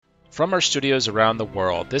From our studios around the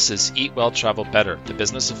world, this is Eat Well, Travel Better, the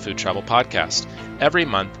Business of Food Travel podcast. Every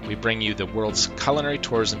month, we bring you the world's culinary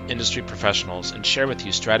tourism industry professionals and share with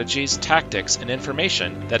you strategies, tactics, and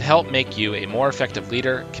information that help make you a more effective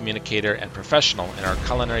leader, communicator, and professional in our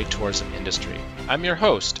culinary tourism industry. I'm your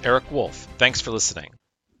host, Eric Wolf. Thanks for listening.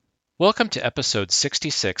 Welcome to episode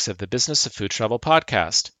 66 of the Business of Food Travel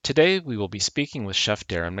podcast. Today, we will be speaking with Chef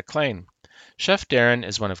Darren MacLean. Chef Darren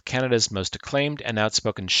is one of Canada's most acclaimed and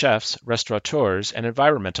outspoken chefs, restaurateurs, and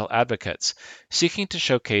environmental advocates. Seeking to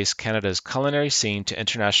showcase Canada's culinary scene to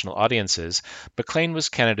international audiences, MacLean was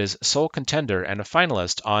Canada's sole contender and a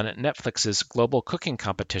finalist on Netflix's global cooking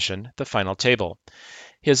competition, The Final Table.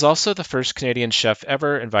 He is also the first Canadian chef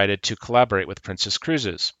ever invited to collaborate with Princess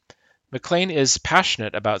Cruises. MacLean is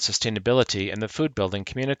passionate about sustainability and the food building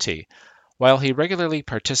community. While he regularly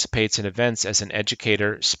participates in events as an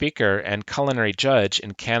educator, speaker, and culinary judge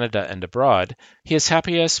in Canada and abroad, he is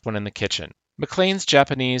happiest when in the kitchen. MacLean's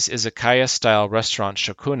Japanese izakaya-style restaurant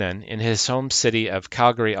Shokunin in his home city of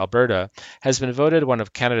Calgary, Alberta, has been voted one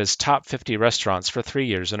of Canada's top 50 restaurants for 3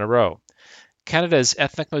 years in a row. Canada's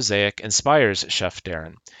ethnic mosaic inspires Chef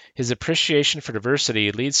Darren. His appreciation for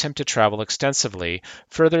diversity leads him to travel extensively,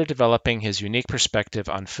 further developing his unique perspective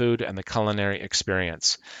on food and the culinary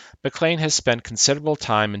experience. MacLean has spent considerable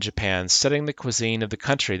time in Japan studying the cuisine of the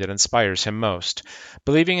country that inspires him most.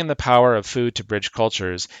 Believing in the power of food to bridge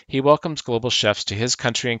cultures, he welcomes global chefs to his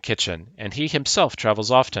country and kitchen, and he himself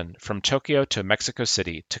travels often, from Tokyo to Mexico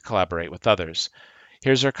City, to collaborate with others.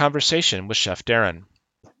 Here's our conversation with Chef Darren.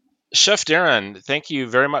 Chef Darren, thank you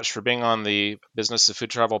very much for being on the Business of Food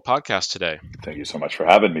Travel podcast today. Thank you so much for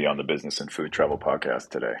having me on the Business and Food Travel podcast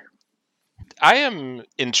today. I am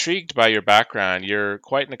intrigued by your background. You're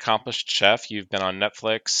quite an accomplished chef. You've been on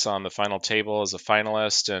Netflix on The Final Table as a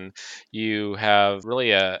finalist, and you have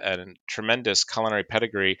really a tremendous culinary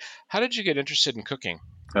pedigree. How did you get interested in cooking?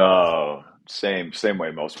 Same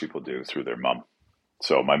way most people do, through their mom.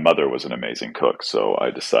 So my mother was an amazing cook, so I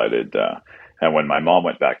decided, and when my mom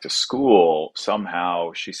went back to school,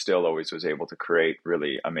 somehow she still always was able to create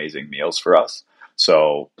really amazing meals for us.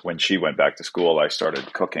 So when she went back to school, I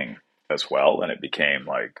started cooking as well, and it became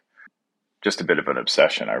like just a bit of an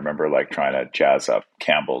obsession. I remember like trying to jazz up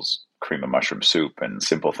Campbell's cream of mushroom soup and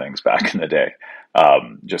simple things back in the day,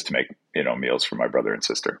 just to make, meals for my brother and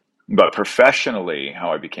sister. But professionally,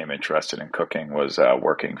 how I became interested in cooking was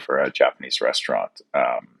working for a Japanese restaurant,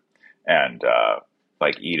 and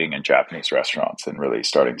like eating in Japanese restaurants, and really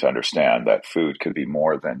starting to understand that food could be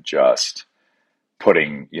more than just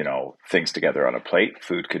putting, things together on a plate.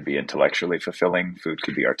 Food could be intellectually fulfilling. Food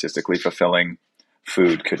could be artistically fulfilling.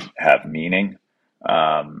 Food could have meaning.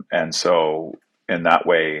 And so in that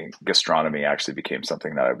way, gastronomy actually became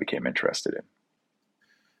something that I became interested in.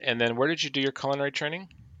 And then where did you do your culinary training?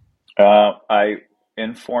 I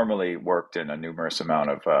informally worked in a numerous amount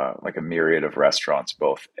of, like a myriad of restaurants,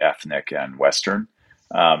 both ethnic and Western.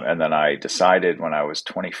 And then I decided when I was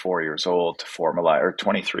 24 years old to formalize, or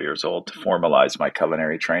 23 years old to formalize my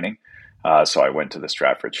culinary training. So I went to the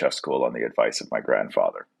Stratford Chef School on the advice of my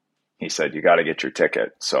grandfather. He said, "You got to get your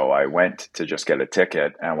ticket." So I went to just get a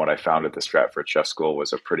ticket. And what I found at the Stratford Chef School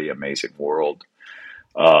was a pretty amazing world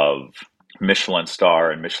of Michelin star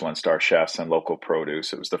and Michelin star chefs and local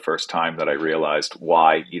produce. It was the first time that I realized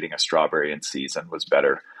why eating a strawberry in season was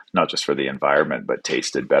better, not just for the environment, but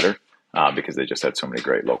tasted better. Because they just had so many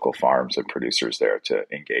great local farms and producers there to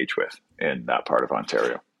engage with in that part of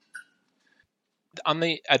Ontario. On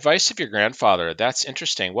the advice of your grandfather, that's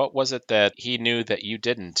interesting. What was it that he knew that you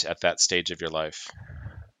didn't at that stage of your life?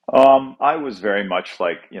 I was very much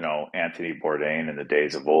like, Anthony Bourdain in the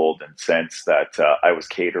days of old, in the sense that I was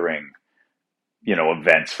catering,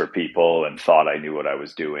 events for people and thought I knew what I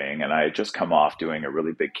was doing. And I had just come off doing a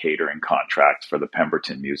really big catering contract for the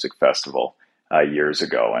Pemberton Music Festival years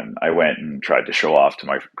ago. And I went and tried to show off to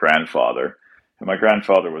my grandfather. And my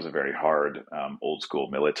grandfather was a very hard, old school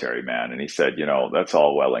military man. And he said, that's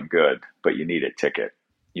all well and good, but you need a ticket.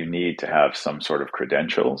 You need to have some sort of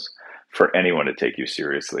credentials for anyone to take you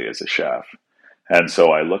seriously as a chef. And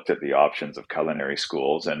so I looked at the options of culinary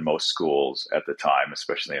schools, and most schools at the time,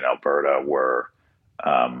 especially in Alberta, were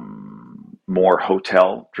more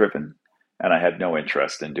hotel driven. And I had no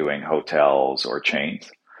interest in doing hotels or chains.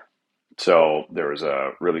 So there was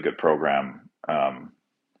a really good program on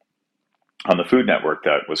the Food Network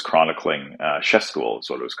that was chronicling chef school, is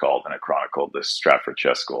what it was called, and it chronicled this Stratford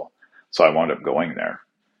Chef School. So I wound up going there,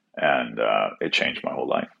 and it changed my whole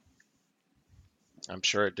life. I'm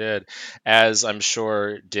sure it did, as I'm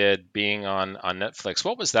sure did being on Netflix.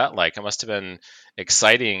 What was that like? It must have been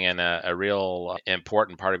exciting and a real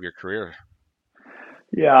important part of your career.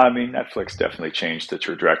 Yeah, I mean, Netflix definitely changed the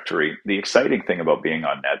trajectory. The exciting thing about being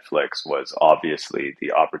on Netflix was obviously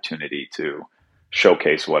the opportunity to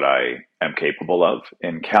showcase what I am capable of.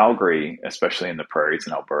 In Calgary, especially in the prairies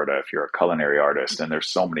in Alberta, if you're a culinary artist, and there's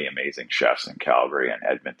so many amazing chefs in Calgary and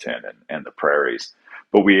Edmonton and the prairies,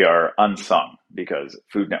 but we are unsung because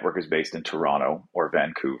Food Network is based in Toronto or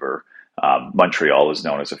Vancouver. Montreal is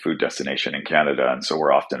known as a food destination in Canada, and so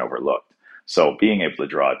we're often overlooked. So being able to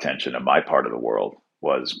draw attention to my part of the world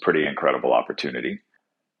was pretty incredible opportunity.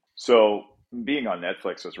 So being on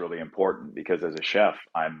Netflix was really important because as a chef,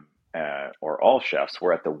 or all chefs,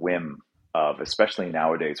 we're at the whim of, especially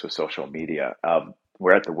nowadays with social media,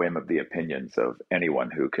 we're at the whim of the opinions of anyone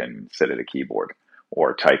who can sit at a keyboard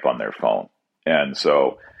or type on their phone. And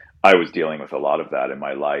so I was dealing with a lot of that in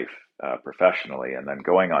my life professionally, and then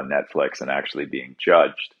going on Netflix and actually being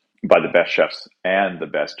judged by the best chefs and the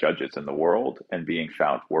best judges in the world and being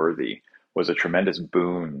found worthy was a tremendous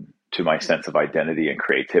boon to my sense of identity and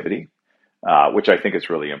creativity, which I think is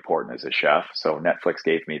really important as a chef. So Netflix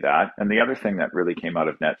gave me that. And the other thing that really came out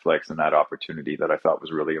of Netflix and that opportunity that I thought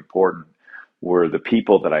was really important were the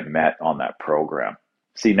people that I met on that program.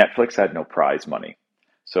 See, Netflix had no prize money.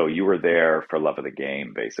 So you were there for love of the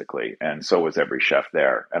game, basically. And so was every chef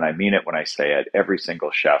there. And I mean it when I say it, every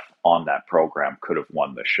single chef on that program could have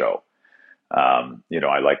won the show.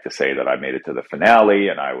 I like to say that I made it to the finale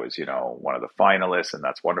and I was, one of the finalists, and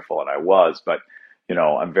that's wonderful. And I was, but,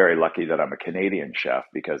 I'm very lucky that I'm a Canadian chef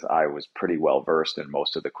because I was pretty well versed in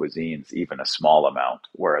most of the cuisines, even a small amount,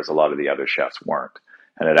 whereas a lot of the other chefs weren't.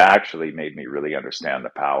 And it actually made me really understand the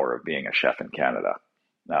power of being a chef in Canada.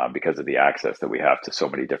 Because of the access that we have to so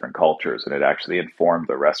many different cultures. And it actually informed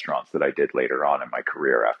the restaurants that I did later on in my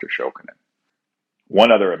career after Shokunin.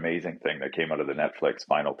 One other amazing thing that came out of the Netflix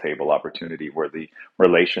Final Table opportunity were the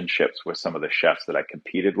relationships with some of the chefs that I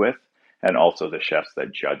competed with and also the chefs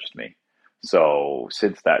that judged me. So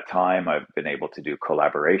since that time, I've been able to do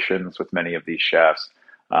collaborations with many of these chefs.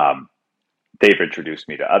 Um, they've introduced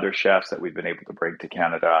me to other chefs that we've been able to bring to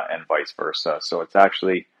Canada and vice versa. So it's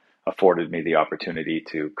actually afforded me the opportunity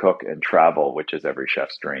to cook and travel, which is every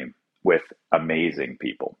chef's dream, with amazing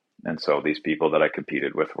people. And so these people that I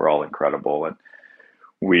competed with were all incredible. And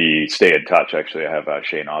we stay in touch. Actually, I have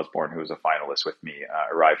Shane Osborne, who's a finalist with me,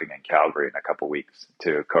 arriving in Calgary in a couple weeks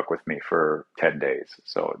to cook with me for 10 days.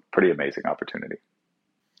 So, pretty amazing opportunity.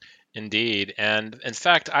 Indeed. And in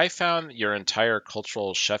fact, I found your entire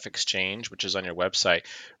cultural chef exchange, which is on your website,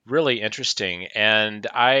 really interesting. And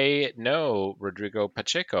I know Rodrigo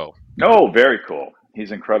Pacheco. Oh, very cool.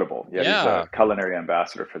 He's incredible. Yeah, he's a Yeah. culinary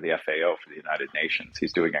ambassador for the FAO for the United Nations.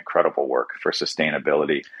 He's doing incredible work for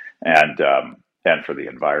sustainability and for the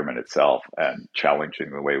environment itself and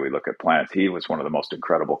challenging the way we look at plants. He was one of the most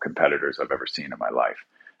incredible competitors I've ever seen in my life,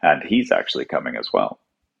 and he's actually coming as well.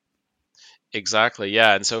 Exactly.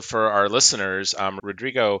 Yeah. And so for our listeners,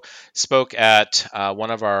 Rodrigo spoke at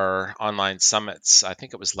one of our online summits. I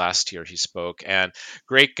think it was last year he spoke. And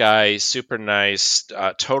great guy, super nice,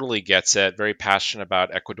 totally gets it, very passionate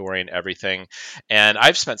about Ecuadorian everything. And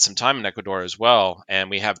I've spent some time in Ecuador as well. And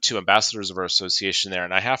we have two ambassadors of our association there.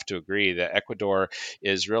 And I have to agree that Ecuador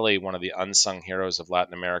is really one of the unsung heroes of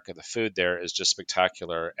Latin America. The food there is just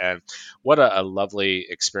spectacular. And what a lovely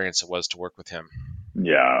experience it was to work with him.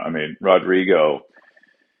 Yeah, I mean, Rodrigo,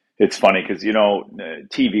 it's funny because,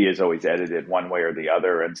 TV is always edited one way or the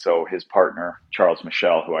other. And so his partner, Charles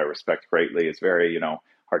Michel, who I respect greatly, is very,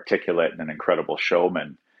 articulate and an incredible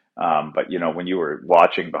showman. But, when you were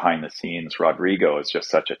watching behind the scenes, Rodrigo is just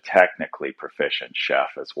such a technically proficient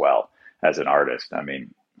chef as well as an artist. I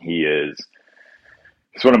mean, he's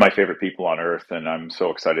one of my favorite people on earth, and I'm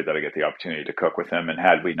so excited that I get the opportunity to cook with him. And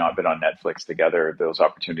had we not been on Netflix together, those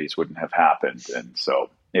opportunities wouldn't have happened. And so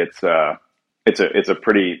it's a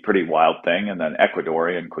pretty wild thing. And then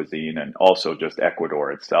Ecuadorian cuisine, and also just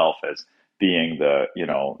Ecuador itself as being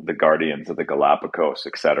the guardians of the Galapagos,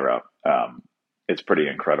 etc. It's pretty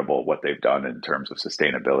incredible what they've done in terms of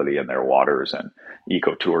sustainability in their waters and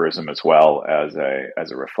ecotourism, as well as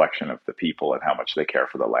a reflection of the people and how much they care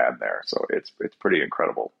for the land there. So it's pretty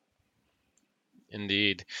incredible.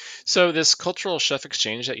 Indeed. So this cultural chef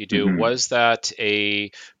exchange that you do, Hmm. was that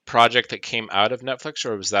a project that came out of Netflix,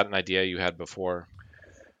 or was that an idea you had before?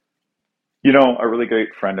 A really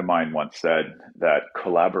great friend of mine once said that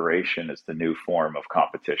collaboration is the new form of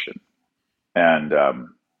competition, and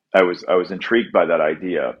I was intrigued by that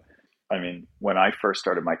idea. I mean, when I first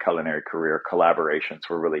started my culinary career, collaborations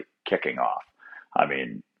were really kicking off. I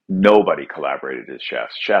mean, nobody collaborated as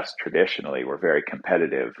chefs. Chefs traditionally were very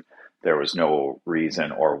competitive. There was no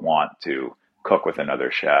reason or want to cook with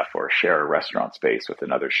another chef or share a restaurant space with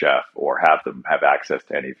another chef or have them have access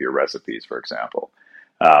to any of your recipes, for example.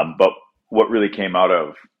 But what really came out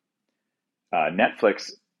of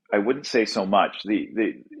Netflix, I wouldn't say so much.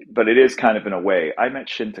 But it is kind of in a way. I met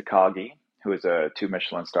Shin Takagi, who is a 2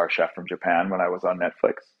 Michelin star chef from Japan, when I was on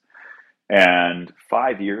Netflix. And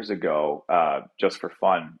 5 years ago, just for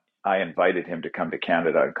fun, I invited him to come to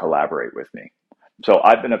Canada and collaborate with me. So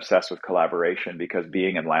I've been obsessed with collaboration because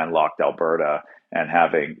being in landlocked Alberta and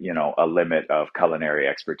having, a limit of culinary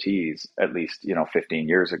expertise, at least, 15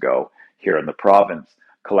 years ago here in the province,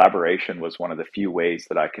 collaboration was one of the few ways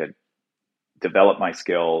that I could develop my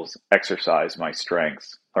skills, exercise my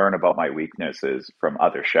strengths, learn about my weaknesses from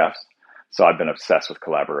other chefs. So I've been obsessed with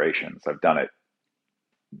collaborations. I've done it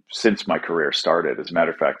since my career started. As a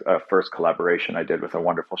matter of fact, first collaboration I did with a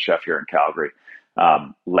wonderful chef here in Calgary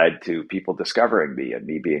led to people discovering me and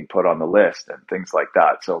me being put on the list and things like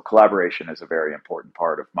that. So collaboration is a very important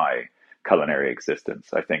part of my culinary existence.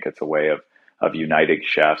 I think it's a way of uniting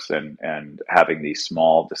chefs and having these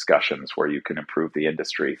small discussions where you can improve the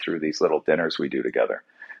industry through these little dinners we do together.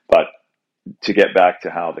 But to get back to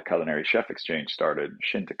how the Culinary Chef Exchange started,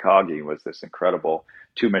 Shin Takagi was this incredible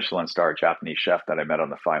 2 Michelin star Japanese chef that I met on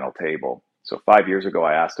the final table. So 5 years ago,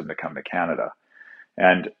 I asked him to come to Canada.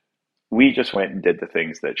 And we just went and did the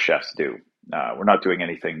things that chefs do. We're not doing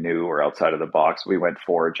anything new or outside of the box. We went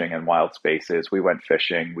foraging in wild spaces. We went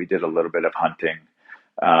fishing. We did a little bit of hunting.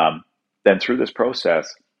 Then through this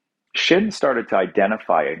process, Shin started to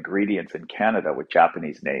identify ingredients in Canada with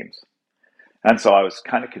Japanese names. And so I was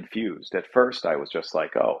kind of confused. At first, I was just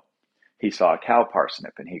like, oh, he saw a cow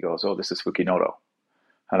parsnip and he goes, oh, this is fukinoto.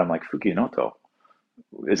 And I'm like, fukinoto?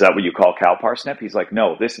 Is that what you call cow parsnip? He's like,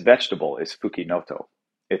 no, this vegetable is fukinoto.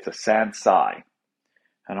 It's a sansai.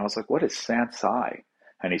 And I was like, what is sansai?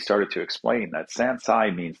 And he started to explain that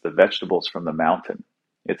sansai means the vegetables from the mountain.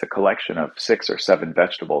 It's a collection of 6 or 7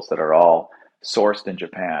 vegetables that are all sourced in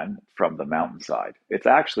Japan from the mountainside. It's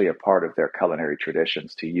actually a part of their culinary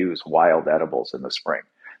traditions to use wild edibles in the spring.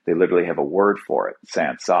 They literally have a word for it,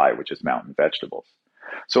 sansai, which is mountain vegetables.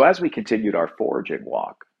 So as we continued our foraging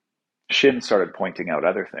walk, Shin started pointing out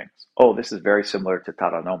other things. Oh, this is very similar to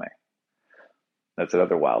taranome. That's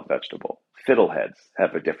another wild vegetable. Fiddleheads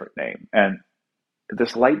have a different name. And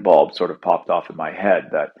this light bulb sort of popped off in my head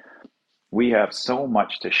that we have so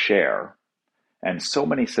much to share and so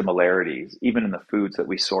many similarities, even in the foods that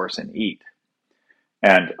we source and eat.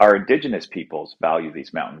 And our indigenous peoples value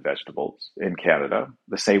these mountain vegetables in Canada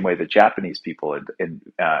the same way the Japanese people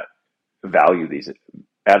value these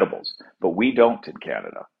edibles. But we don't in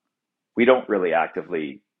Canada. We don't really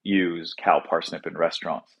actively use cow parsnip in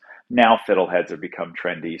restaurants. Now fiddleheads have become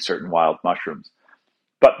trendy, certain wild mushrooms.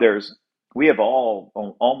 But we have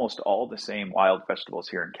almost all the same wild vegetables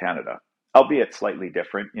here in Canada, albeit slightly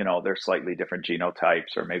different. They're slightly different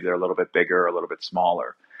genotypes, or maybe they're a little bit bigger, a little bit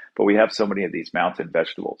smaller. But we have so many of these mountain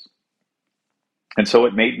vegetables. And so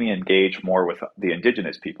it made me engage more with the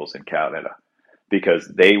indigenous peoples in Canada because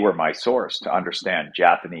they were my source to understand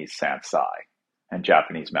Japanese sansai and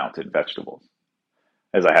Japanese mountain vegetables,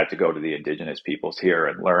 as I had to go to the indigenous peoples here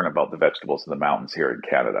and learn about the vegetables of the mountains here in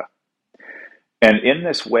Canada. And in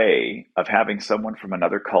this way of having someone from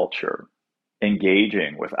another culture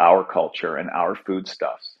engaging with our culture and our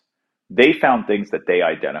foodstuffs, they found things that they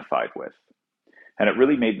identified with. And it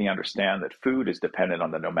really made me understand that food is dependent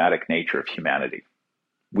on the nomadic nature of humanity.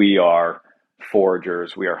 We are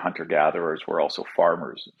foragers, we are hunter-gatherers, we're also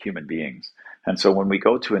farmers, human beings. And so when we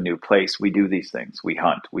go to a new place, we do these things. We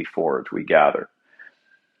hunt, we forage, we gather.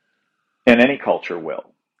 And any culture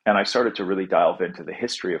will. And I started to really delve into the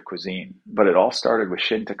history of cuisine. But it all started with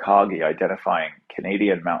Shin Takagi identifying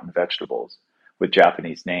Canadian mountain vegetables with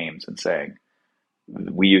Japanese names and saying,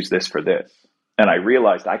 we use this for this. And I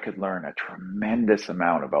realized I could learn a tremendous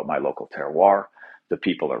amount about my local terroir, the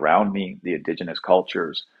people around me, the indigenous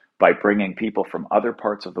cultures, by bringing people from other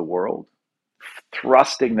parts of the world,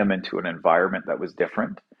 thrusting them into an environment that was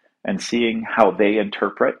different, and seeing how they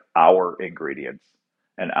interpret our ingredients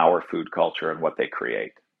and our food culture and what they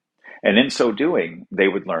create. And in so doing, they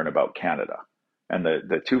would learn about Canada. And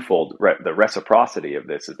the twofold, the reciprocity of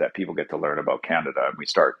this is that people get to learn about Canada, and we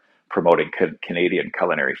start promoting Canadian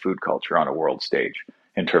culinary food culture on a world stage.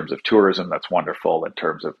 In terms of tourism, that's wonderful. In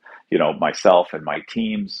terms of, myself and my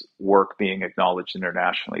team's work being acknowledged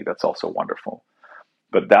internationally, that's also wonderful.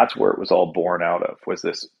 But that's where it was all born out of, was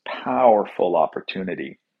this powerful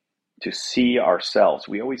opportunity to see ourselves.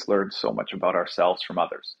 We always learn so much about ourselves from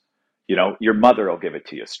others. Your mother will give it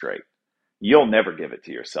to you straight. You'll never give it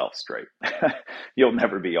to yourself straight. You'll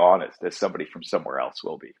never be honest as somebody from somewhere else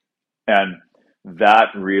will be. And that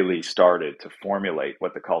really started to formulate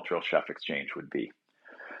what the cultural chef exchange would be.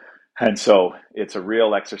 And so it's a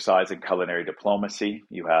real exercise in culinary diplomacy.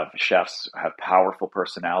 You have chefs have powerful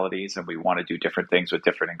personalities, and we want to do different things with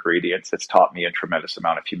different ingredients. It's taught me a tremendous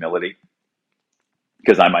amount of humility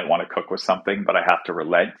because I might want to cook with something, but I have to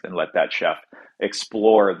relent and let that chef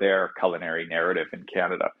explore their culinary narrative in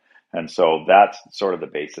Canada. And so that's sort of the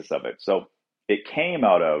basis of it. So it came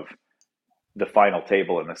out of the final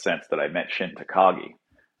table in the sense that I met Shin Takagi.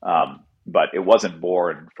 But it wasn't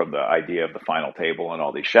born from the idea of the final table and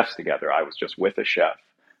all these chefs together. I was just with a chef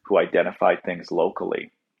who identified things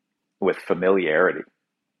locally with familiarity.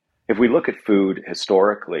 If we look at food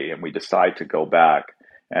historically and we decide to go back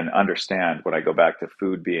and understand, when I go back to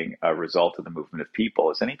food being a result of the movement of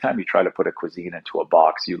people, is anytime you try to put a cuisine into a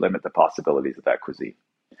box, you limit the possibilities of that cuisine.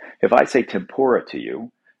 If I say tempura to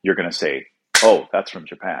you, you're going to say, oh, that's from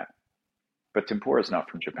Japan. But tempura is not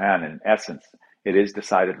from Japan. In essence, it is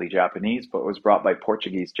decidedly Japanese, but it was brought by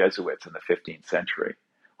Portuguese Jesuits in the 15th century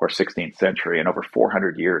or 16th century. And over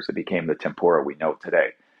 400 years, it became the tempura we know today.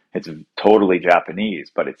 It's totally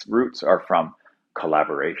Japanese, but its roots are from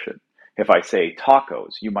collaboration. If I say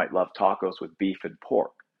tacos, you might love tacos with beef and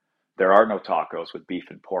pork. There are no tacos with beef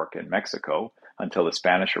and pork in Mexico until the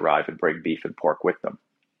Spanish arrive and bring beef and pork with them.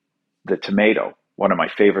 The tomato, one of my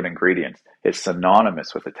favorite ingredients, is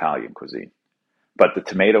synonymous with Italian cuisine. But the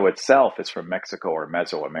tomato itself is from Mexico or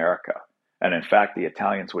Mesoamerica. And in fact, the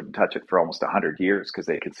Italians wouldn't touch it for almost 100 years because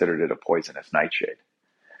they considered it a poisonous nightshade.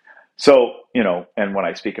 So, and when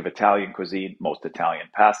I speak of Italian cuisine, most Italian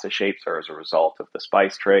pasta shapes are as a result of the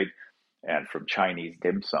spice trade and from Chinese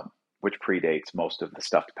dim sum, which predates most of the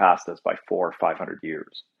stuffed pastas by 400 or 500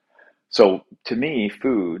 years. So to me,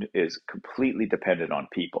 food is completely dependent on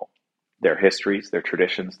people, their histories, their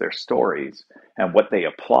traditions, their stories, and what they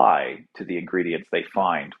apply to the ingredients they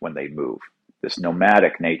find when they move. This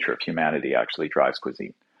nomadic nature of humanity actually drives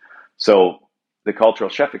cuisine. So the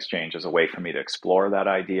cultural chef exchange is a way for me to explore that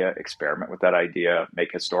idea, experiment with that idea,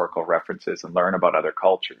 make historical references, and learn about other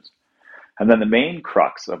cultures. And then the main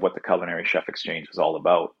crux of what the culinary chef exchange is all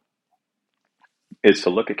about is to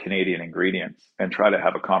look at Canadian ingredients and try to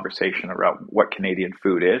have a conversation around what Canadian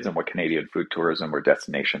food is and what Canadian food tourism or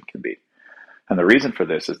destination can be. And the reason for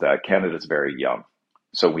this is that Canada is very young.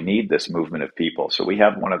 So we need this movement of people. So we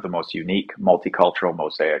have one of the most unique multicultural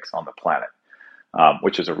mosaics on the planet,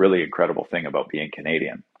 which is a really incredible thing about being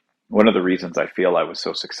Canadian. One of the reasons I feel I was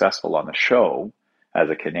so successful on the show as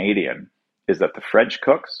a Canadian is that the French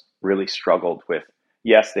cooks really struggled with,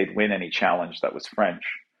 yes, they'd win any challenge that was French,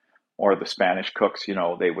 or the Spanish cooks,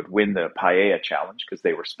 they would win the paella challenge because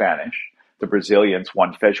they were Spanish. The Brazilians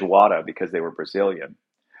won feijoada because they were Brazilian.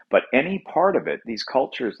 But any part of it, these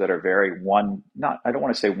cultures that are very I don't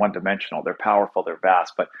want to say one dimensional, they're powerful, they're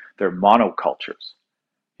vast, but they're monocultures.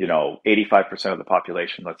 85% of the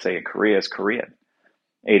population, let's say in Korea, is Korean.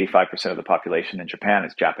 85% of the population in Japan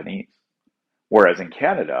is Japanese. Whereas in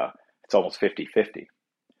Canada, it's almost 50-50.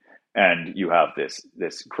 And you have this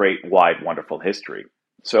great, wide, wonderful history.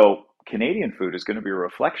 So Canadian food is going to be a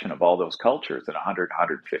reflection of all those cultures in 100,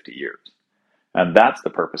 150 years. And that's the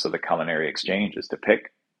purpose of the culinary exchange, is to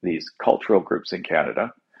pick these cultural groups in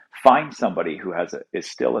Canada, find somebody who is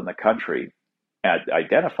still in the country and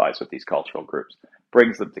identifies with these cultural groups,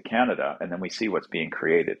 brings them to Canada, and then we see what's being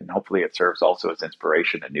created. And hopefully it serves also as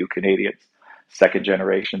inspiration to new Canadians, second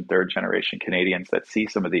generation, third generation Canadians that see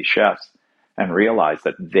some of these chefs and realize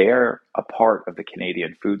that they're a part of the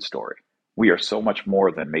Canadian food story. We are so much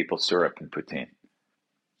more than maple syrup and poutine.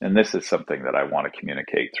 And this is something that I want to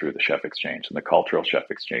communicate through the chef exchange and the cultural chef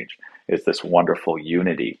exchange, is this wonderful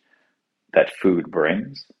unity that food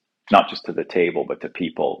brings, not just to the table, but to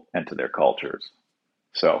people and to their cultures.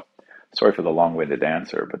 So sorry for the long-winded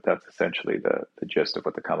answer, but that's essentially the gist of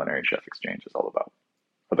what the culinary chef exchange is all about,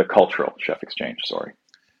 or the cultural chef exchange, sorry.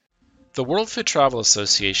 The World Food Travel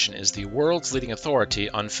Association is the world's leading authority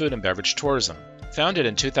on food and beverage tourism. Founded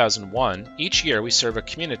in 2001, each year we serve a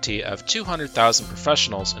community of 200,000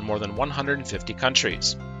 professionals in more than 150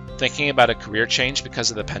 countries. Thinking about a career change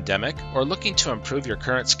because of the pandemic, or looking to improve your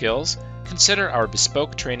current skills? Consider our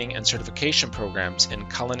bespoke training and certification programs in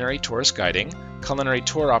culinary tourist guiding, culinary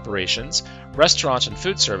tour operations, restaurant and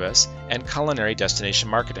food service, and culinary destination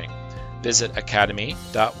marketing. Visit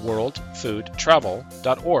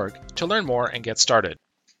academy.worldfoodtravel.org to learn more and get started.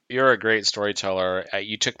 You're a great storyteller.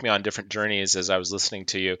 You took me on different journeys as I was listening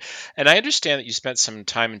to you. And I understand that you spent some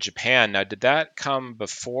time in Japan. Now, did that come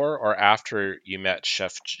before or after you met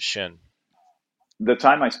Chef Shin? The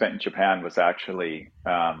time I spent in Japan was actually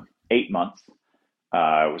 8 months.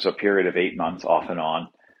 It was a period of 8 months off and on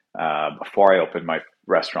before I opened my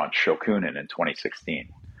restaurant Shokunin in 2016.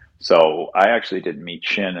 So I actually didn't meet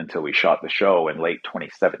Shin until we shot the show in late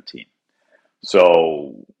 2017.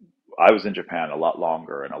 So I was in Japan a lot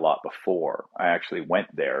longer and a lot before. I actually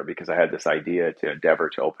went there because I had this idea to endeavor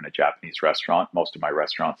to open a Japanese restaurant. Most of my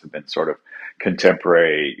restaurants have been sort of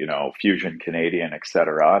contemporary, fusion Canadian,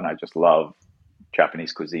 etc. And I just love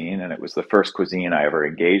Japanese cuisine. And it was the first cuisine I ever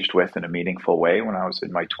engaged with in a meaningful way when I was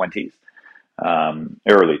in my 20s,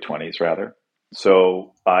 early 20s rather.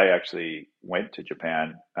 So I actually went to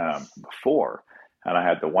Japan before, and I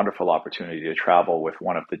had the wonderful opportunity to travel with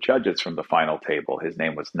one of the judges from the final table. His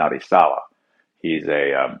name was Narisawa. He's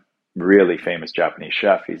a really famous Japanese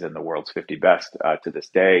chef. He's in the world's 50 best to this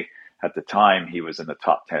day. At the time, he was in the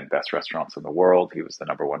top 10 best restaurants in the world. He was the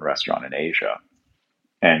number one restaurant in Asia.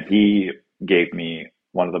 And he gave me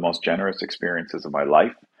one of the most generous experiences of my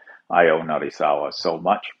life. I owe Narisawa so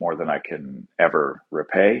much, more than I can ever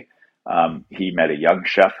repay. He met a young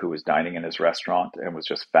chef who was dining in his restaurant and was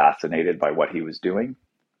just fascinated by what he was doing.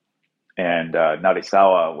 And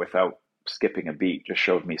Narisawa, without skipping a beat, just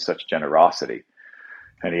showed me such generosity.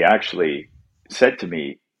 And he actually said to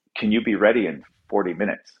me, "Can you be ready in 40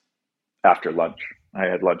 minutes after lunch?" I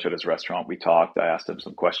had lunch at his restaurant. We talked. I asked him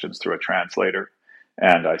some questions through a translator.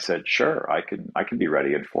 And I said, "Sure, I can be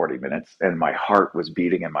ready in 40 minutes." And my heart was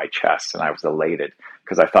beating in my chest, and I was elated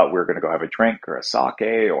because I thought we were going to go have a drink or a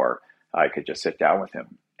sake, or I could just sit down with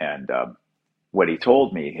him. And when he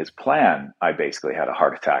told me his plan, I basically had a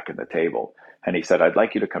heart attack at the table. And he said, "I'd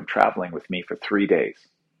like you to come traveling with me for 3 days.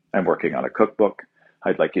 I'm working on a cookbook.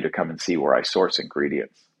 I'd like you to come and see where I source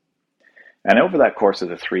ingredients." And over that course of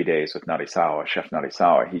the 3 days with Narisawa, Chef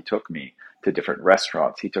Narisawa, he took me to different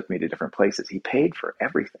restaurants. He took me to different places. He paid for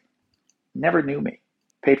everything. Never knew me.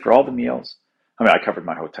 Paid for all the meals. I mean, I covered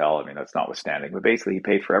my hotel. I mean, that's notwithstanding. But basically, he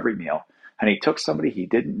paid for every meal. And he took somebody he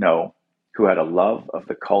didn't know who had a love of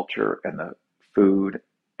the culture and the food.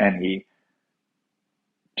 And he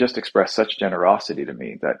just expressed such generosity to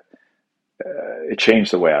me that it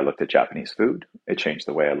changed the way I looked at Japanese food. It changed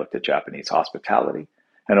the way I looked at Japanese hospitality.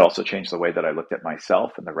 And it also changed the way that I looked at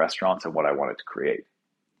myself and the restaurants and what I wanted to create.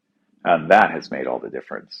 And that has made all the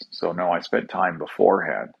difference. So no, I spent time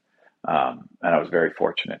beforehand, and I was very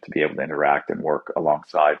fortunate to be able to interact and work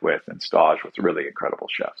alongside with and stage with really incredible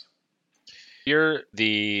chefs. You're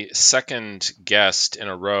the second guest in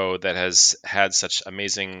a row that has had such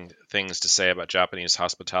amazing things to say about Japanese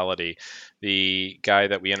hospitality. The guy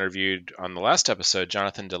that we interviewed on the last episode,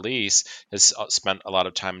 Jonathan DeLeese, has spent a lot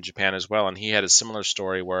of time in Japan as well. And he had a similar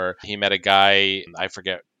story where he met a guy, I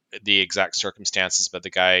forget the exact circumstances, but the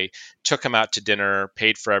guy took him out to dinner,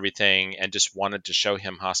 paid for everything, and just wanted to show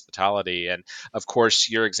him hospitality. And of course,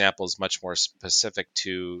 your example is much more specific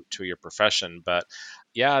to your profession, but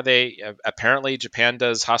yeah, they apparently Japan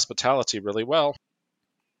does hospitality really well.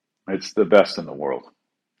 It's the best in the world.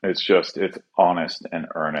 It's honest and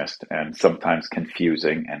earnest and sometimes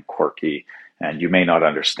confusing and quirky. And you may not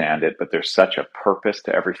understand it, but there's such a purpose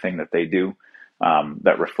to everything that they do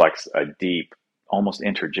that reflects a deep, almost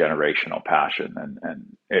intergenerational passion.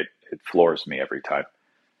 And it floors me every time.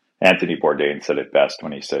 Anthony Bourdain said it best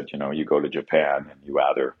when he said, you go to Japan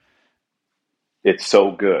and it's so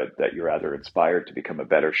good that you're either inspired to become a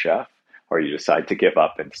better chef or you decide to give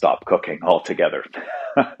up and stop cooking altogether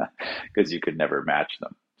because you could never match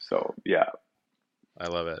them. So, yeah. I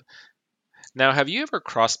love it. Now, have you ever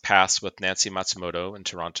crossed paths with Nancy Matsumoto in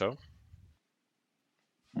Toronto?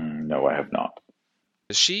 No, I have not.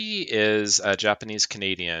 She is a Japanese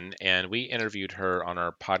Canadian, and we interviewed her on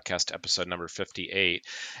our podcast episode number 58.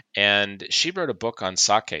 And she wrote a book on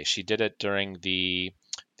sake. She did it during the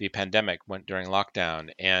pandemic, went during lockdown,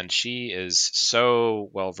 and she is so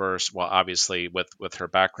well versed. Well, obviously with her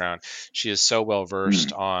background, she is so well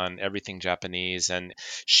versed on everything Japanese, and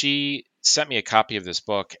she sent me a copy of this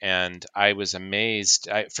book, and I was amazed.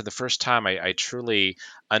 For the first time, I truly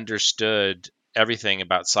understood everything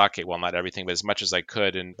about sake. Well, not everything, but as much as I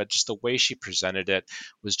could. But just the way she presented it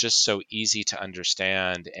was just so easy to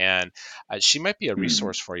understand. And she might be a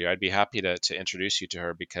resource for you. I'd be happy to introduce you to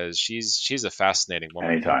her because she's a fascinating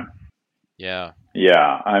woman. Anytime. Yeah.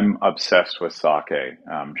 Yeah, I'm obsessed with sake.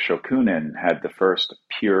 Shokunin had the first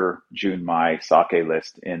pure Junmai sake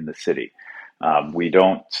list in the city. We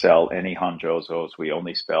don't sell any Hanjozos. We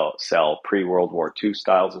only sell pre-World War II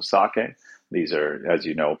styles of sake. These are, as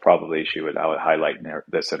you know, probably she would highlight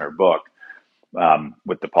this in her book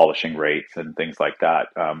with the polishing rates and things like that.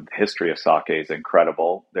 The history of sake is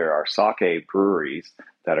incredible. There are sake breweries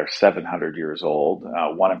that are 700 years old.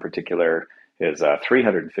 One in particular is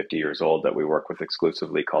 350 years old that we work with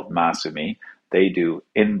exclusively called Masumi. They do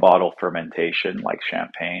in-bottle fermentation like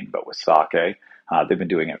champagne, but with sake. They've been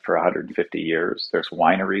doing it for 150 years. There's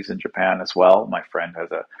wineries in Japan as well. My friend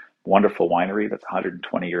has a wonderful winery that's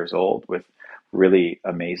 120 years old with really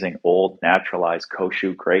amazing old naturalized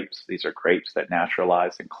Koshu grapes. These are grapes that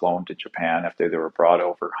naturalized and cloned to Japan after they were brought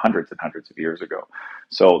over hundreds and hundreds of years ago.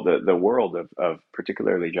 So the world of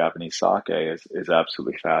particularly Japanese sake is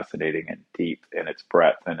absolutely fascinating and deep in its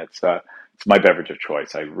breadth. And it's my beverage of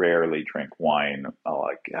choice. I rarely drink wine. I'll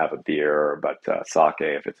like have a beer, but sake,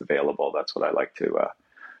 if it's available, that's what I like to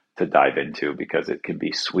dive into because it can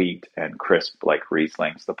be sweet and crisp like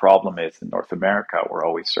Rieslings. The problem is in North America, we're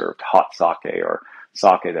always served hot sake or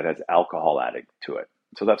sake that has alcohol added to it.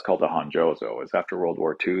 So that's called the Honjozo. Is after World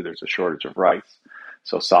War II, there's a shortage of rice.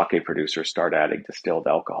 So sake producers start adding distilled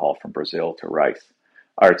alcohol from Brazil to rice,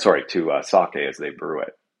 or sorry, to sake as they brew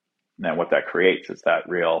it. And what that creates is that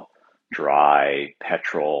real dry,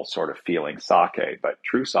 petrol sort of feeling sake. But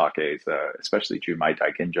true sakes, especially Jumai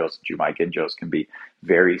ginjos can be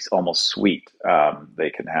very almost sweet. They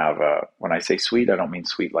can have, when I say sweet, I don't mean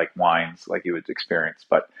sweet like wines like you would experience,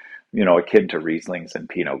 but, akin to Rieslings and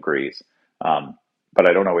Pinot Gris. But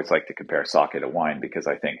I don't always like to compare sake to wine because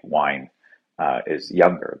I think wine is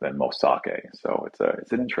younger than most sake. So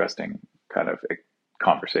it's an interesting kind of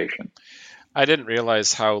conversation. I didn't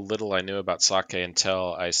realize how little I knew about sake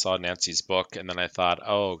until I saw Nancy's book, and then I thought,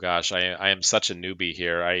 oh gosh, I am such a newbie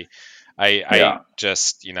here. I Yeah.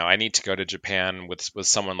 just, I need to go to Japan with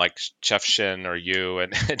someone like Chef Shin or you,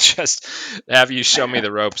 and just have you show me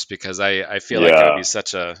the ropes because I feel like I would be Yeah,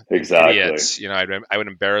 such an exactly. idiot. I would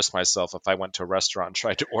embarrass myself if I went to a restaurant and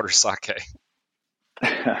tried to order sake.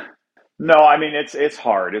 No, I mean it's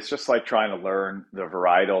hard. It's just like trying to learn the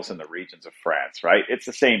varietals and the regions of France, right? It's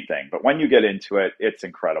the same thing, but when you get into it, it's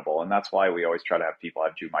incredible, and that's why we always try to have people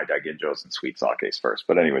have Jumai Daiginjos and sweet sakes first.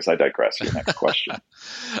 But anyways, I digress. Your next question.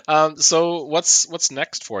 So what's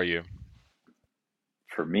next for you?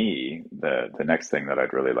 For me, the next thing that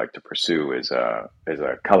I'd really like to pursue is a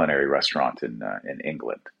culinary restaurant in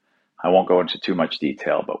England. I won't go into too much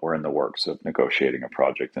detail, but we're in the works of negotiating a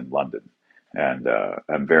project in London, and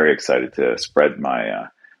I'm very excited to spread my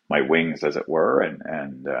wings, as it were,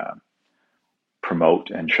 and promote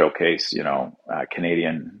and showcase,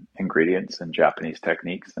 Canadian ingredients and Japanese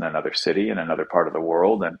techniques in another city in another part of the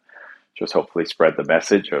world, and just hopefully spread the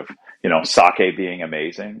message of, sake being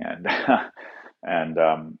amazing and and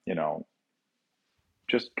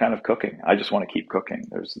just kind of cooking. I just want to keep cooking.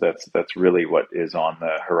 That's really what is on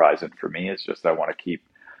the horizon for me. Is just I want to keep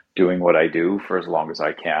doing what I do for as long as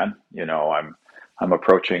I can. I'm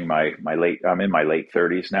approaching my late. I'm in my late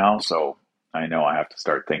 30s now, so I know I have to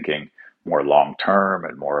start thinking more long term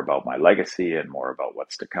and more about my legacy and more about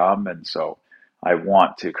what's to come. And so I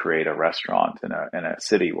want to create a restaurant in a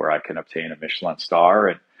city where I can obtain a Michelin star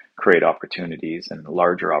and create opportunities and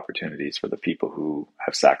larger opportunities for the people who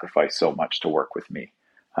have sacrificed so much to work with me.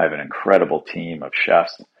 I have an incredible team of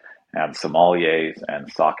chefs and sommeliers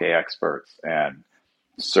and sake experts and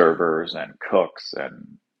servers and cooks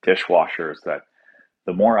and dishwashers that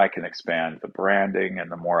the more I can expand the branding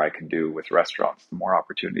and the more I can do with restaurants, the more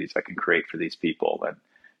opportunities I can create for these people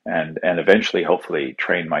and eventually hopefully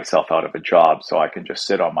train myself out of a job so I can just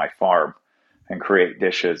sit on my farm and create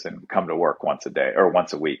dishes and come to work once a day or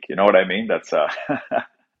once a week. You know what I mean? That's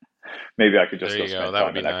maybe I could There just go you go. spend That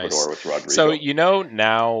would time be in Ecuador nice. with So Rodrigo. you know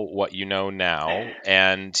now what you know now,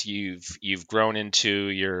 and you've grown into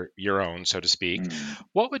your own, so to speak. Mm.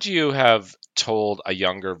 What would you have told a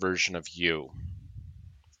younger version of you?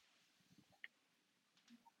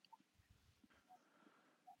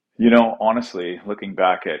 Honestly, looking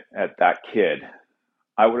back at that kid,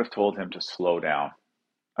 I would have told him to slow down.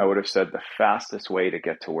 I would have said the fastest way to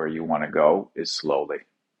get to where you want to go is slowly.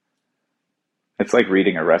 It's like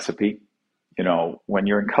reading a recipe. When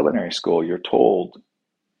you're in culinary school, you're told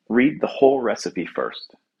read the whole recipe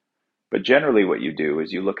first. But generally, what you do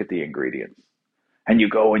is you look at the ingredients and you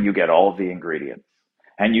go and you get all of the ingredients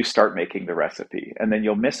and you start making the recipe. And then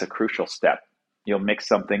you'll miss a crucial step. You'll mix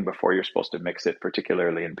something before you're supposed to mix it,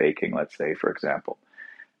 particularly in baking, let's say, for example.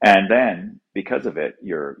 And then because of it,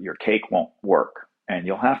 your cake won't work and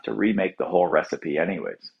you'll have to remake the whole recipe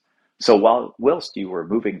anyways. So whilst you were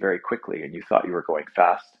moving very quickly and you thought you were going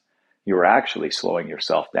fast, you were actually slowing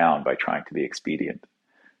yourself down by trying to be expedient.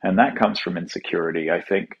 And that comes from insecurity, I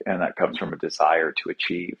think, and that comes from a desire to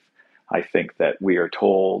achieve. I think that we are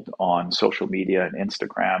told on social media and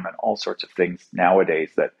Instagram and all sorts of things nowadays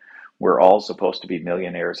that we're all supposed to be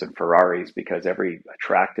millionaires and Ferraris because every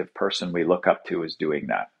attractive person we look up to is doing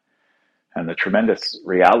that. And the tremendous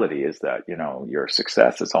reality is that, your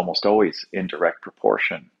success is almost always in direct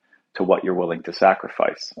proportion to what you're willing to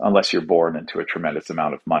sacrifice, unless you're born into a tremendous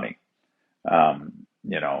amount of money.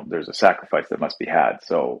 There's a sacrifice that must be had.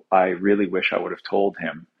 So I really wish I would have told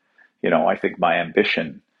him, I think my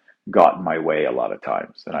ambition got in my way a lot of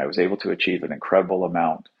times, and I was able to achieve an incredible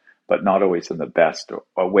amount, but not always in the best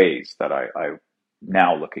ways that I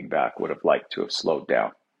now looking back would have liked to have slowed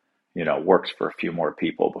down. Worked for a few more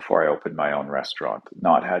people before I opened my own restaurant,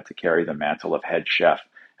 not had to carry the mantle of head chef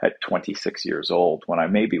at 26 years old when I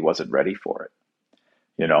maybe wasn't ready for it.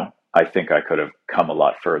 I think I could have come a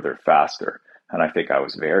lot further faster. And I think I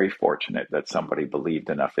was very fortunate that somebody believed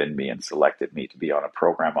enough in me and selected me to be on a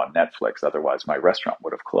program on Netflix. Otherwise, my restaurant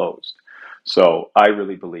would have closed. So I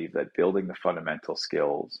really believe that building the fundamental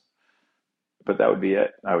skills, but that would be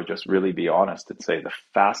it. I would just really be honest and say the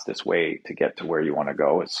fastest way to get to where you want to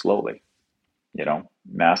go is slowly,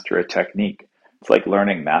 master a technique. It's like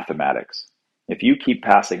learning mathematics. If you keep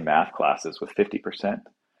passing math classes with 50%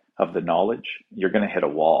 of the knowledge, you're going to hit a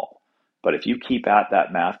wall. But if you keep at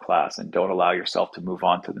that math class and don't allow yourself to move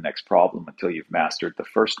on to the next problem until you've mastered the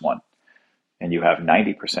first one and you have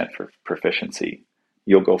 90% for proficiency,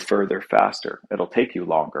 you'll go further faster. It'll take you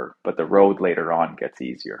longer, but the road later on gets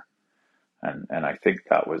easier. And I think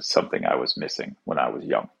that was something I was missing when I was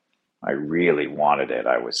young. I really wanted it.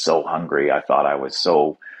 I was so hungry. I thought I was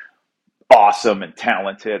so awesome and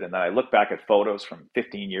talented. And then I look back at photos from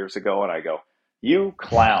 15 years ago and I go, you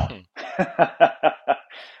clown.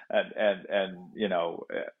 and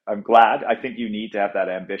I'm glad. I think you need to have that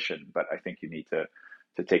ambition, but I think you need to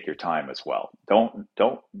take your time as well.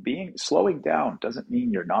 Slowing down doesn't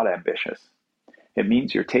mean you're not ambitious. It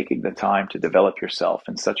means you're taking the time to develop yourself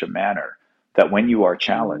in such a manner that when you are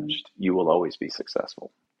challenged, you will always be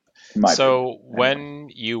successful. In my opinion, So anyway. when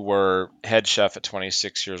you were head chef at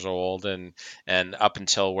 26 years old and up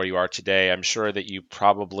until where you are today, I'm sure that you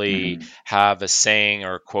probably Mhm. have a saying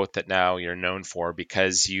or a quote that now you're known for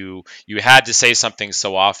because you had to say something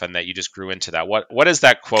so often that you just grew into that. What is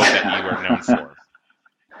that quote that you are known for?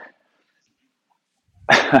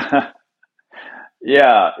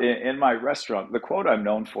 Yeah, in my restaurant, the quote I'm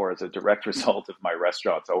known for is a direct result of my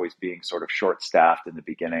restaurants always being sort of short-staffed in the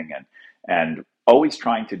beginning and always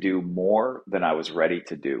trying to do more than I was ready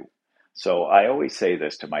to do. So I always say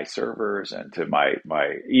this to my servers and to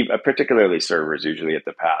particularly servers usually at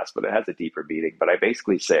the pass, but it has a deeper meaning. But I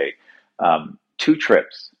basically say, two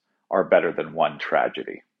trips are better than one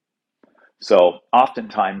tragedy. So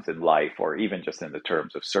oftentimes in life, or even just in the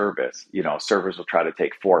terms of service, servers will try to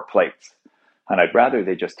take four plates. And I'd rather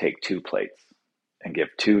they just take two plates and give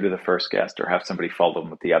two to the first guest or have somebody follow them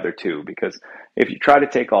with the other two. Because if you try to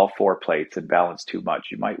take all four plates and balance too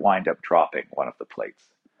much, you might wind up dropping one of the plates.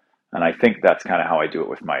 And I think that's kind of how I do it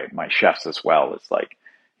with my chefs as well. It's like,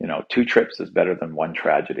 two trips is better than one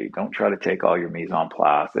tragedy. Don't try to take all your mise en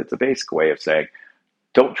place. It's a basic way of saying,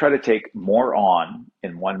 don't try to take more on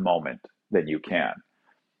in one moment than you can.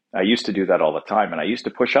 I used to do that all the time, and I used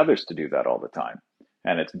to push others to do that all the time.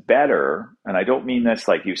 And it's better, and I don't mean this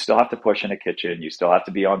like you still have to push in a kitchen, you still have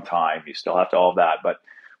to be on time, you still have to all that. But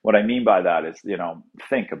what I mean by that is,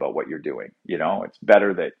 think about what you're doing. It's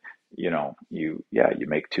better that, you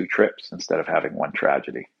make two trips instead of having one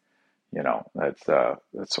tragedy. That's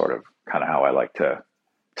sort of kind of how I like to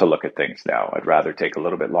look at things now. I'd rather take a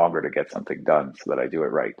little bit longer to get something done so that I do it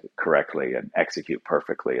right, correctly, and execute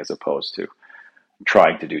perfectly, as opposed to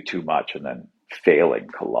trying to do too much and then failing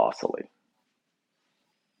colossally.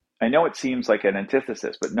 I know it seems like an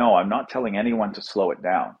antithesis, but no, I'm not telling anyone to slow it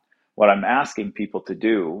down. What I'm asking people to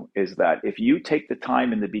do is that if you take the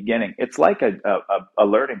time in the beginning, it's like a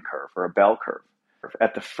learning curve or a bell curve.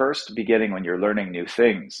 At the first beginning, when you're learning new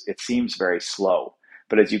things, it seems very slow.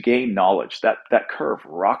 But as you gain knowledge, that curve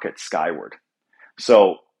rockets skyward.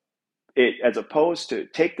 So as opposed to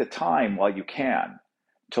take the time while you can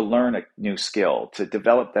to learn a new skill, to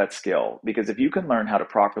develop that skill. Because if you can learn how to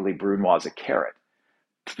properly brunoise a carrot,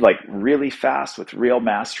 like really fast with real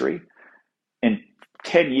mastery, in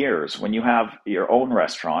 10 years, when you have your own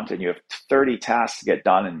restaurant and you have 30 tasks to get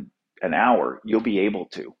done in an hour, you'll be able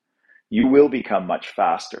to. You will become much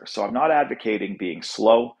faster. So I'm not advocating being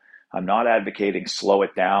slow. I'm not advocating slow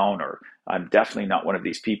it down, or I'm definitely not one of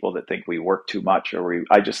these people that think we work too much,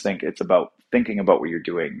 I just think it's about thinking about what you're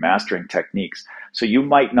doing, mastering techniques. So you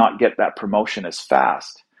might not get that promotion as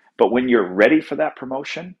fast, but when you're ready for that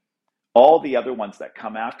promotion, all the other ones that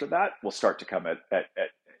come after that will start to come at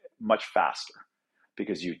much faster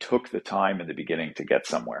because you took the time in the beginning to get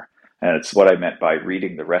somewhere. And it's what I meant by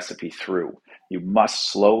reading the recipe through. You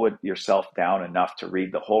must slow it yourself down enough to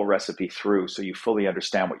read the whole recipe through so you fully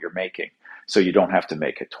understand what you're making, so you don't have to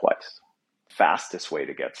make it twice. Fastest way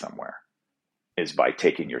to get somewhere is by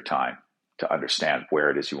taking your time to understand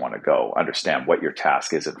where it is you want to go, understand what your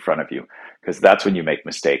task is in front of you, because that's when you make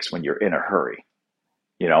mistakes, when you're in a hurry.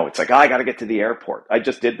 It's like, oh, I got to get to the airport. I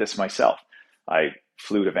just did this myself. I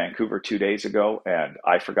flew to Vancouver 2 days ago and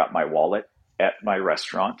I forgot my wallet at my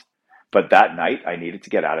restaurant. But that night I needed to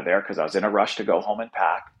get out of there because I was in a rush to go home and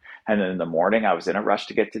pack. And then in the morning I was in a rush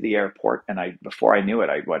to get to the airport. And before I knew it,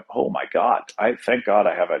 I went, oh my God, thank God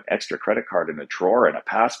I have an extra credit card in a drawer and a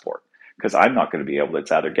passport, because I'm not going to be able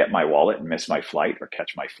to either get my wallet and miss my flight or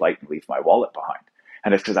catch my flight and leave my wallet behind.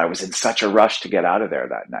 And it's because I was in such a rush to get out of there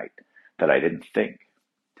that night that I didn't think.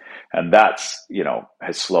 And that's,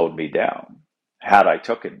 has slowed me down. Had I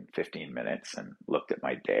taken 15 minutes and looked at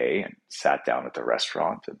my day and sat down at the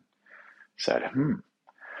restaurant and said,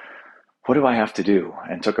 what do I have to do?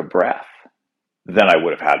 And took a breath, then I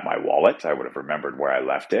would have had my wallet. I would have remembered where I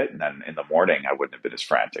left it. And then in the morning, I wouldn't have been as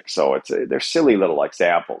frantic. So they're silly little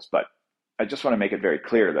examples, but I just want to make it very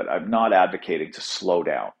clear that I'm not advocating to slow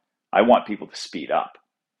down. I want people to speed up,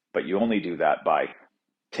 but you only do that by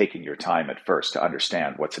taking your time at first to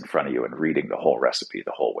understand what's in front of you and reading the whole recipe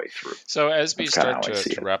the whole way through. So as we That's kinda start how I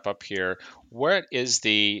see to it. wrap up here, what is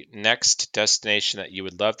the next destination that you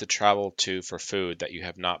would love to travel to for food that you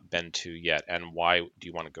have not been to yet, and why do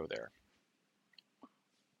you want to go there?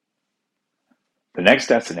 The next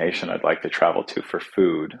destination I'd like to travel to for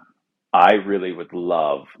food, I really would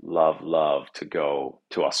love, love, love to go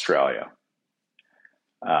to Australia.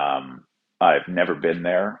 Um, I've never been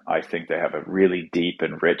there. I think they have a really deep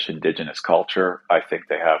and rich indigenous culture. I think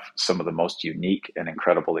they have some of the most unique and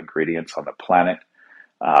incredible ingredients on the planet.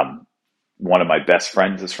 Um, One of my best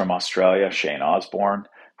friends is from Australia, Shane Osborne,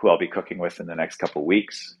 who I'll be cooking with in the next couple of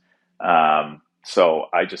weeks. So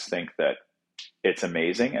I just think that it's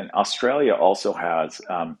amazing. And Australia also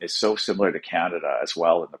is so similar to Canada as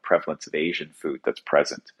well in the prevalence of Asian food that's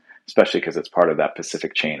present, especially because it's part of that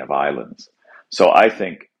Pacific chain of islands. So I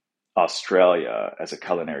think Australia as a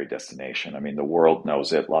culinary destination, I mean, the world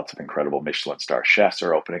knows it. Lots of incredible Michelin star chefs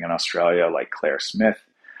are opening in Australia, like Claire Smith,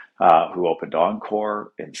 who opened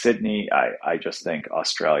Encore in Sydney. I just think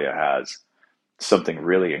Australia has something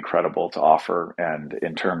really incredible to offer. And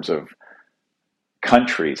in terms of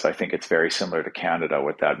countries, I think it's very similar to Canada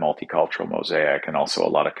with that multicultural mosaic and also a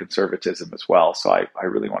lot of conservatism as well. So I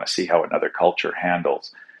really want to see how another culture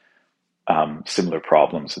handles similar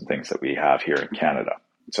problems and things that we have here in Canada.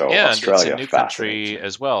 So Yeah, and it's a Australia new fascinates country me.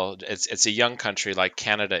 as well. It's a young country like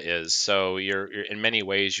Canada is. So you're in many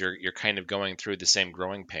ways you're kind of going through the same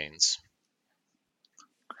growing pains.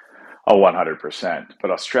 Oh, 100%.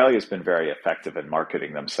 But Australia's been very effective in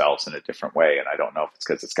marketing themselves in a different way. And I don't know if it's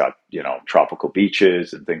because it's got, tropical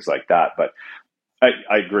beaches and things like that. But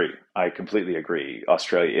I agree. I completely agree.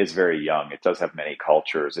 Australia is very young. It does have many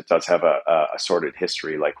cultures. It does have a sordid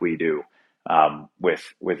history like we do,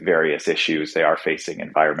 with various issues. They are facing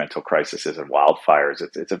environmental crises and wildfires.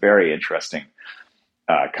 It's a very interesting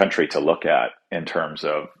country to look at in terms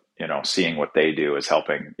of seeing what they do is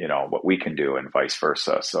helping what we can do and vice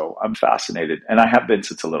versa. So I'm fascinated, and I have been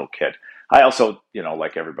since a little kid. I also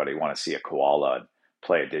like everybody want to see a koala and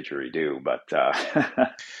play a didgeridoo, but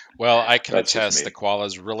Well, I can that's just attest me. the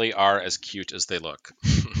koalas really are as cute as they look.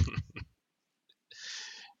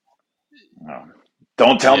 Oh,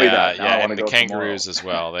 don't tell me Yeah, that. Now yeah, I want to and the go tomorrow. kangaroos as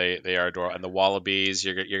well. They are adorable, and the wallabies.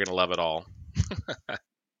 You're gonna love it all.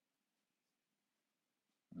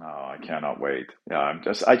 No, I cannot wait. Yeah,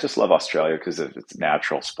 I just love Australia because of its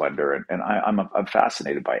natural splendor, and I'm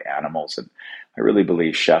fascinated by animals, and I really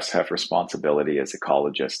believe chefs have responsibility as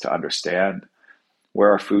ecologists to understand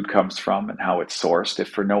where our food comes from and how it's sourced, if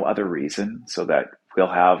for no other reason, so that we'll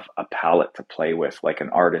have a palette to play with, like an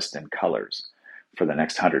artist in colors, for the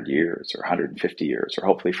next 100 years or 150 years, or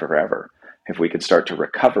hopefully forever. If we can start to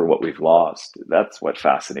recover what we've lost, that's what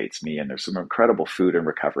fascinates me. And there's some incredible food and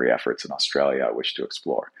recovery efforts in Australia I wish to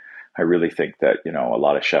explore. I really think that, a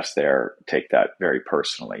lot of chefs there take that very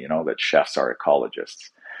personally, that chefs are ecologists.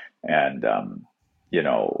 And,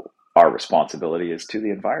 our responsibility is to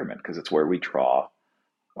the environment because it's where we draw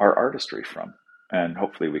our artistry from, and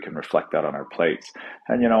hopefully we can reflect that on our plates.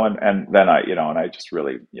 And and then and I just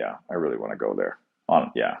really, I really want to go there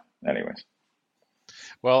on. Yeah, anyways.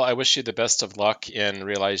 Well, I wish you the best of luck in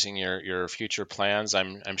realizing your future plans.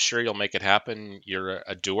 I'm sure you'll make it happen. You're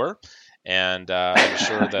a doer, and I'm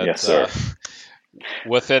sure Yes, that sir.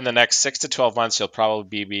 within the next 6 to 12 months you'll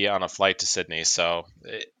probably be on a flight to Sydney. So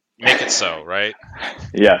Make it so, right?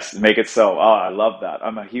 Yes, make it so. Oh, I love that.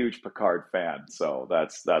 I'm a huge Picard fan, so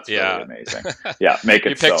that's really Yeah. amazing. Yeah, make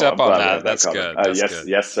You it picked so. up I'm on glad we that. have that That's covered. good. That's Yes, good.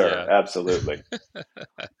 yes, sir. Yeah. Absolutely.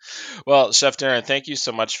 Well, Chef Darren, thank you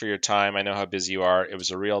so much for your time. I know how busy you are. It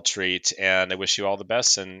was a real treat, and I wish you all the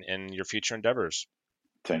best in your future endeavors.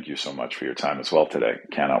 Thank you so much for your time as well today.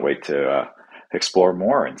 Cannot wait to explore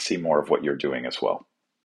more and see more of what you're doing as well.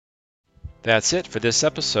 That's it for this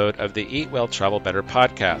episode of the Eat Well Travel Better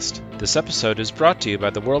podcast. This episode is brought to you by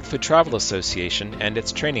the World Food Travel Association and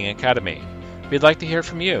its Training Academy. We'd like to hear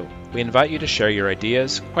from you. We invite you to share your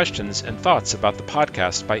ideas, questions, and thoughts about the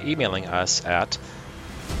podcast by emailing us at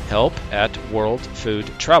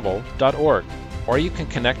help@worldfoodtravel.org, or you can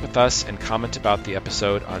connect with us and comment about the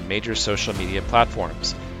episode on major social media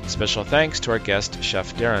platforms. Special thanks to our guest,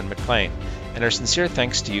 Chef Darren MacLean, and our sincere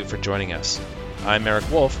thanks to you for joining us. I'm Eric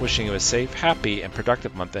Wolf, wishing you a safe, happy, and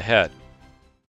productive month ahead.